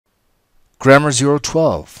Grammar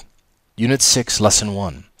 012, Unit 6, Lesson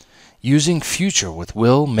 1. Using future with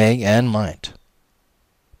will, may, and might.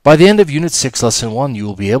 By the end of Unit 6, Lesson 1, you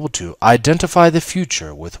will be able to identify the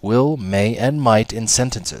future with will, may, and might in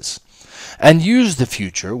sentences, and use the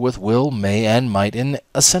future with will, may, and might in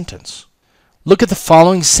a sentence. Look at the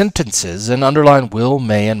following sentences and underline will,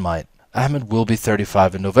 may, and might. Ahmed will be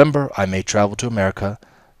 35 in November. I may travel to America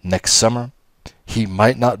next summer. He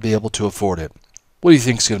might not be able to afford it. What do you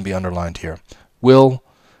think is going to be underlined here? Will,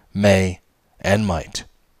 may, and might.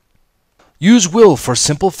 Use will for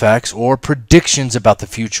simple facts or predictions about the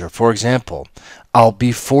future. For example, I'll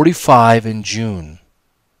be 45 in June.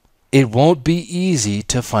 It won't be easy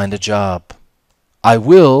to find a job.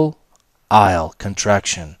 I'll,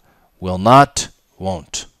 contraction. Will not,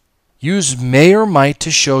 won't. Use may or might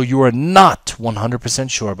to show you are not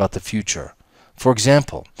 100% sure about the future. For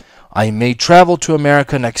example, I may travel to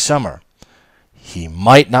America next summer. He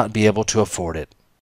might not be able to afford it.